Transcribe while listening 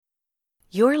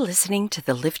You're listening to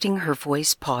the Lifting Her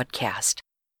Voice podcast,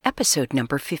 episode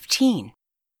number 15.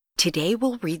 Today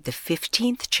we'll read the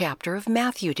 15th chapter of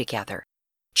Matthew together.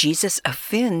 Jesus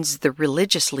offends the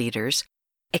religious leaders,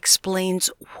 explains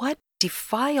what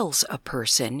defiles a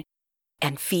person,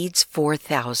 and feeds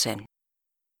 4,000.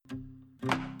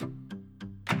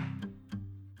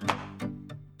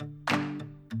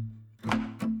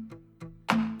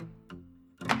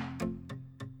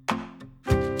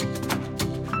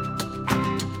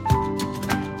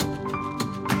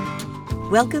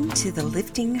 Welcome to the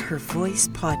Lifting Her Voice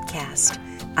podcast.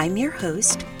 I'm your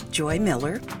host, Joy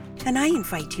Miller, and I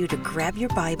invite you to grab your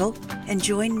Bible and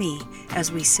join me as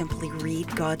we simply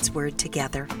read God's Word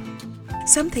together.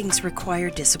 Some things require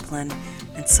discipline,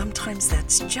 and sometimes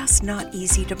that's just not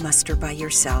easy to muster by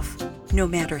yourself, no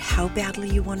matter how badly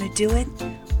you want to do it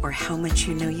or how much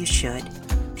you know you should.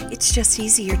 It's just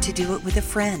easier to do it with a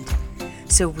friend.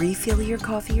 So refill your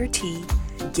coffee or tea,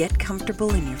 get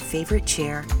comfortable in your favorite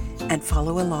chair, and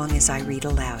follow along as I read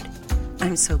aloud.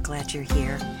 I'm so glad you're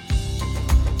here.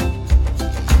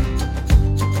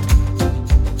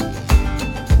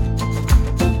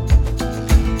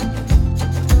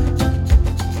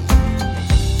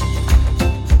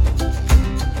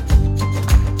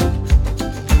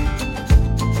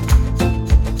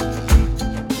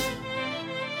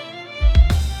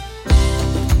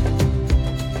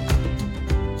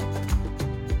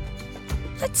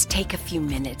 Let's take a few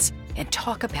minutes and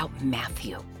talk about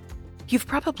Matthew. You've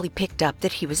probably picked up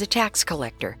that he was a tax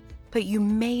collector, but you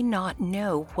may not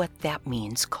know what that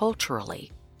means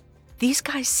culturally. These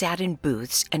guys sat in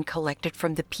booths and collected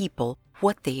from the people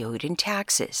what they owed in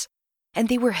taxes, and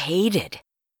they were hated.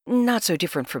 Not so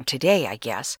different from today, I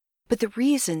guess, but the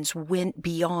reasons went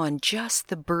beyond just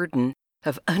the burden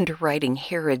of underwriting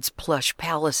Herod's plush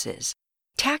palaces.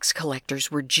 Tax collectors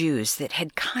were Jews that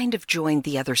had kind of joined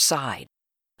the other side.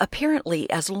 Apparently,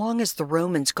 as long as the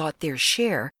Romans got their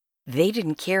share, they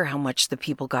didn't care how much the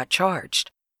people got charged.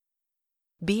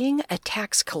 Being a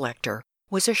tax collector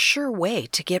was a sure way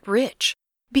to get rich,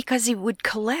 because he would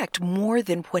collect more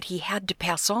than what he had to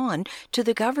pass on to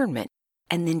the government,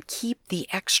 and then keep the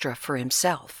extra for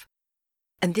himself.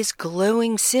 And this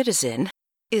glowing citizen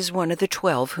is one of the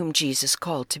 12 whom Jesus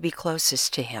called to be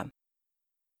closest to him.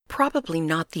 Probably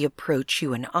not the approach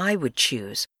you and I would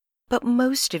choose, but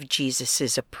most of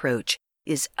Jesus' approach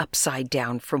is upside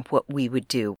down from what we would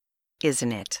do,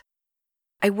 isn't it?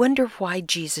 I wonder why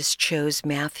Jesus chose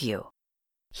Matthew.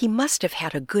 He must have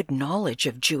had a good knowledge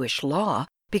of Jewish law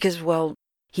because, well,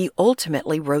 he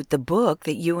ultimately wrote the book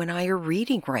that you and I are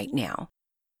reading right now.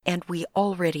 And we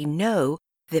already know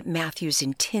that Matthew's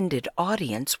intended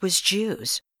audience was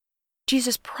Jews.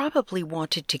 Jesus probably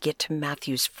wanted to get to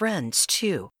Matthew's friends,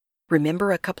 too.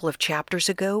 Remember a couple of chapters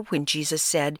ago when Jesus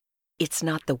said, "It's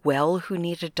not the well who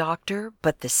need a doctor,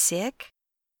 but the sick"?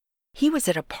 He was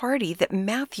at a party that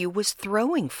Matthew was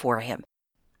throwing for him.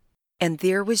 And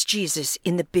there was Jesus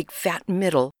in the big fat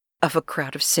middle of a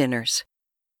crowd of sinners.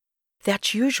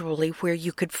 That's usually where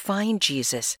you could find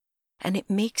Jesus, and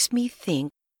it makes me think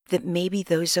that maybe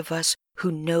those of us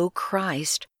who know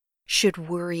Christ should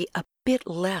worry a bit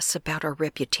less about our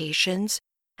reputations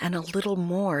and a little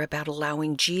more about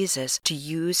allowing Jesus to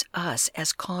use us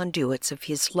as conduits of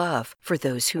his love for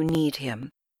those who need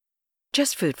him.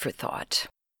 Just food for thought.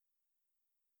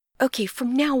 Okay,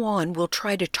 from now on, we'll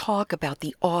try to talk about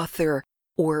the author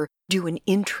or do an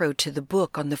intro to the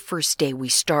book on the first day we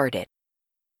start it.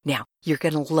 Now, you're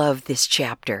going to love this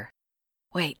chapter.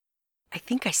 Wait, I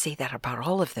think I say that about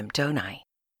all of them, don't I?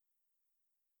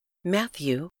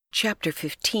 Matthew, chapter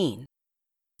 15.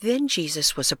 Then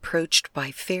Jesus was approached by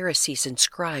Pharisees and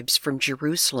scribes from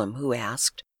Jerusalem who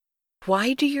asked,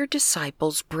 "Why do your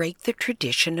disciples break the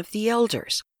tradition of the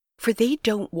elders? For they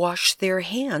don't wash their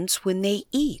hands when they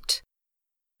eat."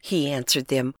 He answered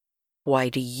them, "Why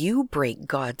do you break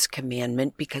God's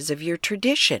commandment because of your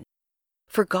tradition?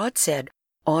 For God said,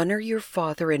 'Honor your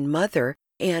father and mother,'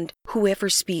 and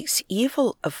 'whoever speaks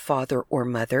evil of father or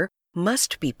mother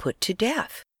must be put to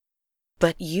death.'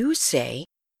 But you say,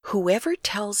 'Whoever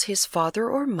tells his father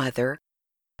or mother,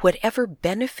 whatever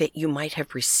benefit you might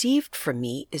have received from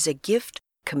me is a gift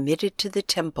committed to the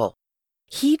temple,'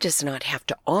 he does not have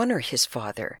to honor his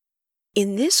father.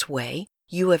 In this way,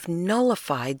 you have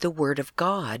nullified the word of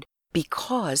God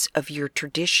because of your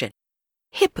tradition.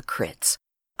 Hypocrites!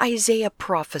 Isaiah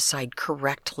prophesied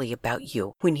correctly about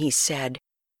you when he said,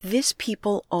 'This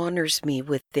people honors me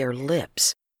with their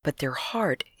lips, but their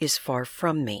heart is far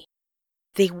from me.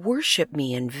 They worship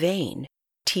me in vain,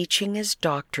 teaching as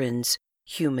doctrines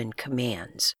human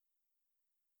commands.'"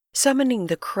 Summoning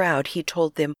the crowd, he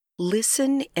told them,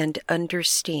 "Listen and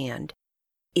understand.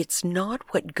 It's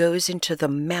not what goes into the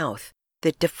mouth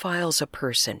that defiles a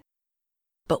person,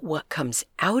 but what comes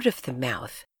out of the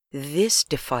mouth, this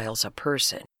defiles a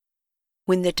person.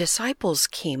 When the disciples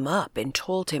came up and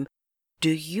told him, "Do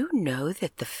you know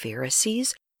that the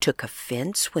Pharisees took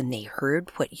offense when they heard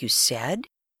what you said?"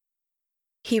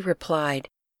 He replied,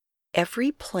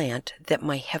 "Every plant that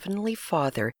my heavenly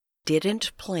Father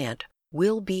didn't plant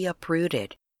will be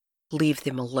uprooted. Leave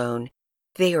them alone.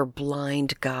 They are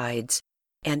blind guides,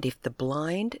 and if the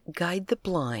blind guide the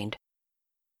blind,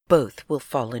 both will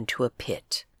fall into a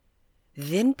pit."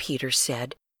 Then Peter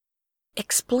said,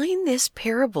 "Explain this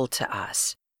parable to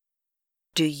us."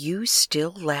 "Do you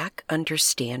still lack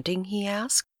understanding?" he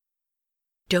asked.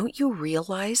 "Don't you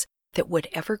realize that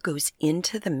whatever goes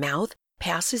into the mouth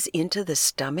passes into the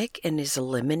stomach and is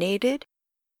eliminated?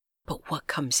 But what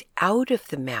comes out of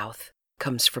the mouth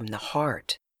comes from the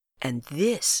heart, and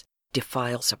this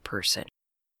defiles a person.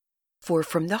 For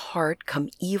from the heart come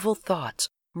evil thoughts,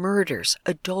 murders,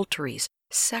 adulteries,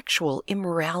 sexual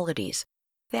immoralities,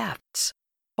 thefts,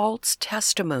 false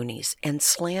testimonies, and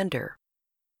slander.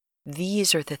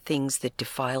 These are the things that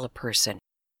defile a person.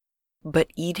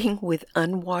 But eating with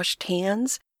unwashed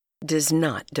hands does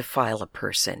not defile a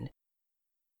person."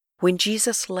 When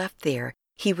Jesus left there,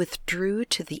 he withdrew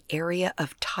to the area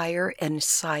of Tyre and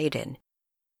Sidon.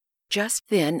 Just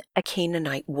then, a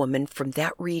Canaanite woman from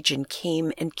that region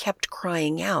came and kept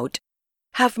crying out,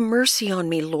 "Have mercy on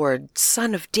me, Lord,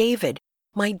 Son of David.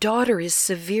 My daughter is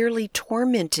severely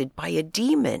tormented by a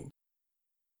demon."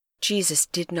 Jesus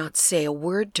did not say a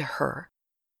word to her.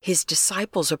 His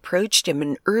disciples approached him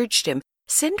and urged him,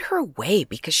 "Send her away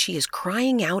because she is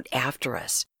crying out after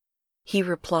us." He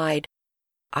replied,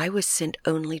 "I was sent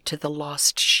only to the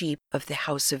lost sheep of the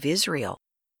house of Israel."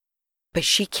 But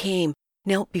she came,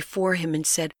 knelt before him, and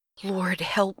said, "Lord,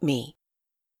 help me."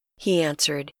 He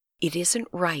answered, "It isn't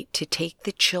right to take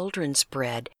the children's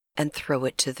bread and throw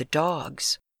it to the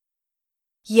dogs."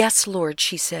 "Yes, Lord,"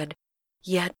 she said,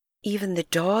 "yet even the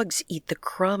dogs eat the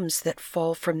crumbs that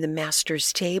fall from the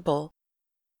master's table."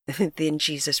 Then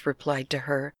Jesus replied to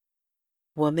her,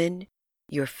 "Woman,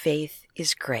 your faith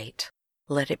is great.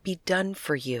 Let it be done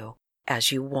for you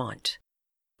as you want."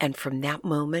 And from that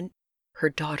moment, her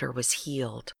daughter was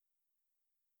healed.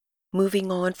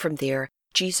 Moving on from there,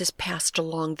 Jesus passed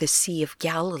along the Sea of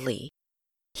Galilee.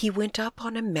 He went up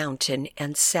on a mountain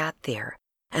and sat there,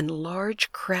 and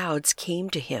large crowds came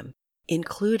to him,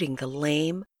 including the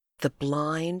lame, the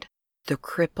blind, the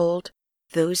crippled,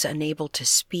 those unable to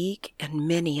speak, and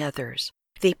many others.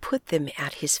 They put them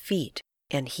at his feet,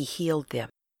 and he healed them.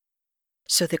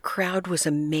 So the crowd was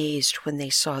amazed when they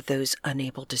saw those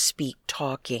unable to speak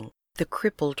talking, the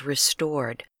crippled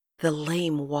restored, the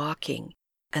lame walking,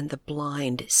 and the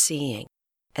blind seeing,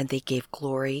 and they gave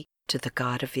glory to the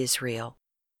God of Israel.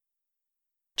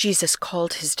 Jesus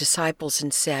called his disciples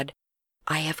and said,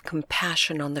 "I have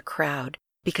compassion on the crowd,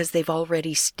 because they've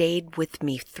already stayed with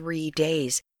me 3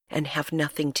 days and have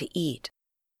nothing to eat.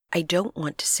 I don't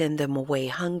want to send them away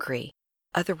hungry,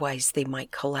 otherwise they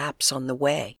might collapse on the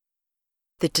way."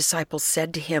 The disciples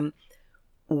said to him,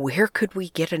 "Where could we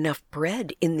get enough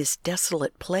bread in this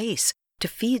desolate place to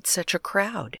feed such a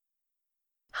crowd?"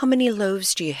 "How many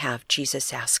loaves do you have?"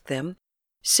 Jesus asked them.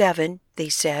 7, they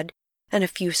said, "and a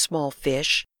few small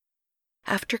fish."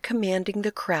 After commanding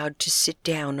the crowd to sit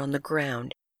down on the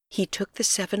ground, he took the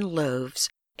 7 loaves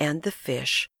and the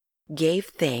fish, gave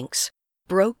thanks,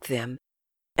 broke them,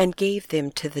 and gave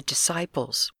them to the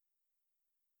disciples.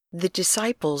 The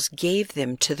disciples gave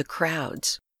them to the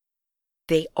crowds.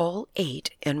 They all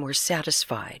ate and were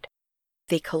satisfied.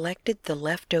 They collected the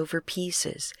leftover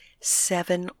pieces,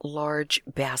 7 large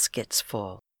baskets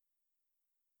full.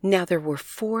 Now there were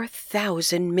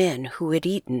 4,000 men who had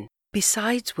eaten,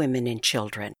 besides women and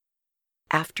children.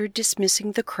 After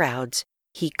dismissing the crowds,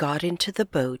 he got into the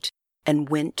boat and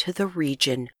went to the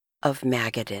region of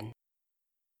Magadan.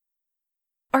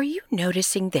 Are you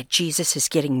noticing that Jesus is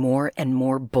getting more and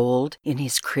more bold in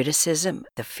his criticism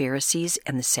of the Pharisees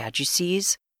and the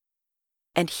Sadducees?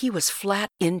 And he was flat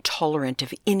intolerant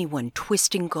of anyone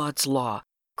twisting God's law,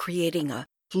 creating a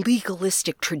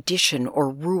legalistic tradition or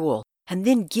rule, and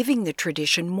then giving the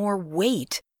tradition more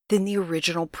weight than the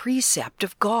original precept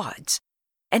of God's.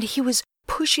 And he was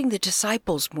pushing the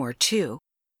disciples more too.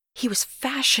 He was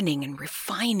fashioning and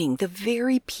refining the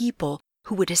very people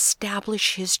who would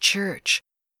establish his church.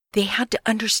 They had to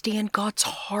understand God's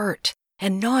heart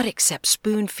and not accept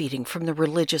spoon-feeding from the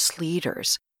religious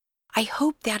leaders. I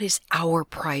hope that is our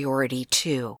priority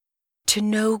too, to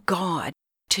know God,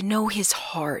 to know his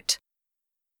heart.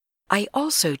 I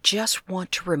also just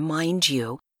want to remind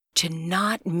you to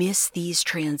not miss these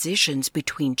transitions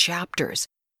between chapters.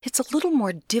 It's a little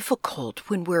more difficult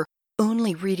when we're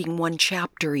only reading one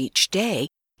chapter each day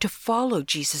to follow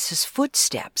Jesus'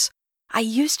 footsteps. I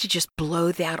used to just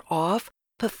blow that off,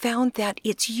 but found that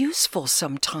it's useful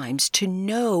sometimes to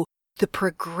know the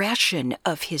progression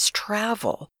of his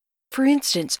travel. For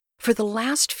instance, for the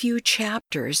last few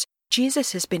chapters,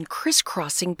 Jesus has been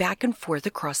crisscrossing back and forth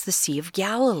across the Sea of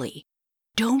Galilee.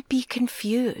 Don't be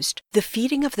confused. The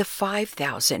feeding of the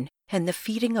 5,000 and the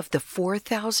feeding of the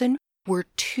 4,000 were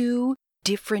two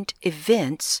different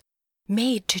events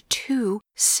made to two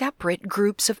separate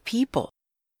groups of people,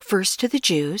 first to the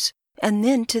Jews and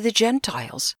then to the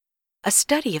Gentiles. A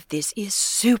study of this is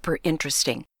super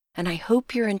interesting, and I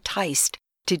hope you're enticed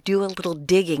to do a little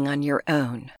digging on your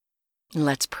own.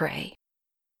 Let's pray.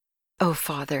 Oh,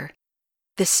 Father,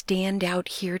 the standout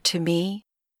here to me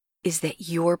is that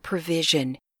your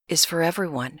provision is for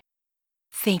everyone.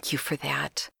 Thank you for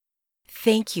that.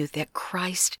 Thank you that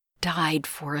Christ died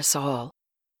for us all.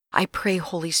 I pray,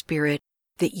 Holy Spirit,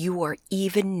 that you are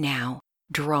even now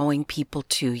drawing people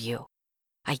to you.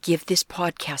 I give this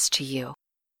podcast to you,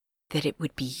 that it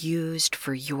would be used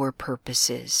for your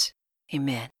purposes.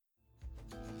 Amen.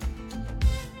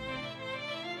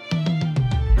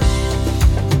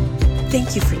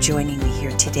 Thank you for joining me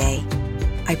here today.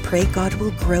 I pray God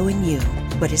will grow in you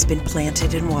what has been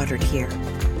planted and watered here.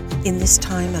 In this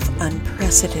time of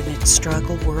unprecedented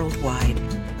struggle worldwide,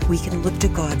 we can look to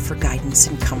God for guidance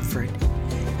and comfort.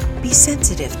 Be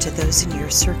sensitive to those in your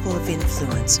circle of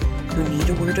influence who need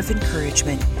a word of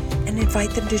encouragement and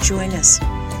invite them to join us.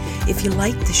 If you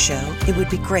like the show, it would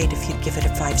be great if you'd give it a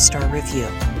 5-star review.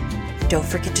 Don't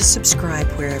forget to subscribe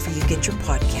wherever you get your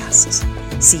podcasts.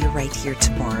 See you right here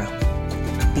tomorrow.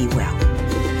 Be well.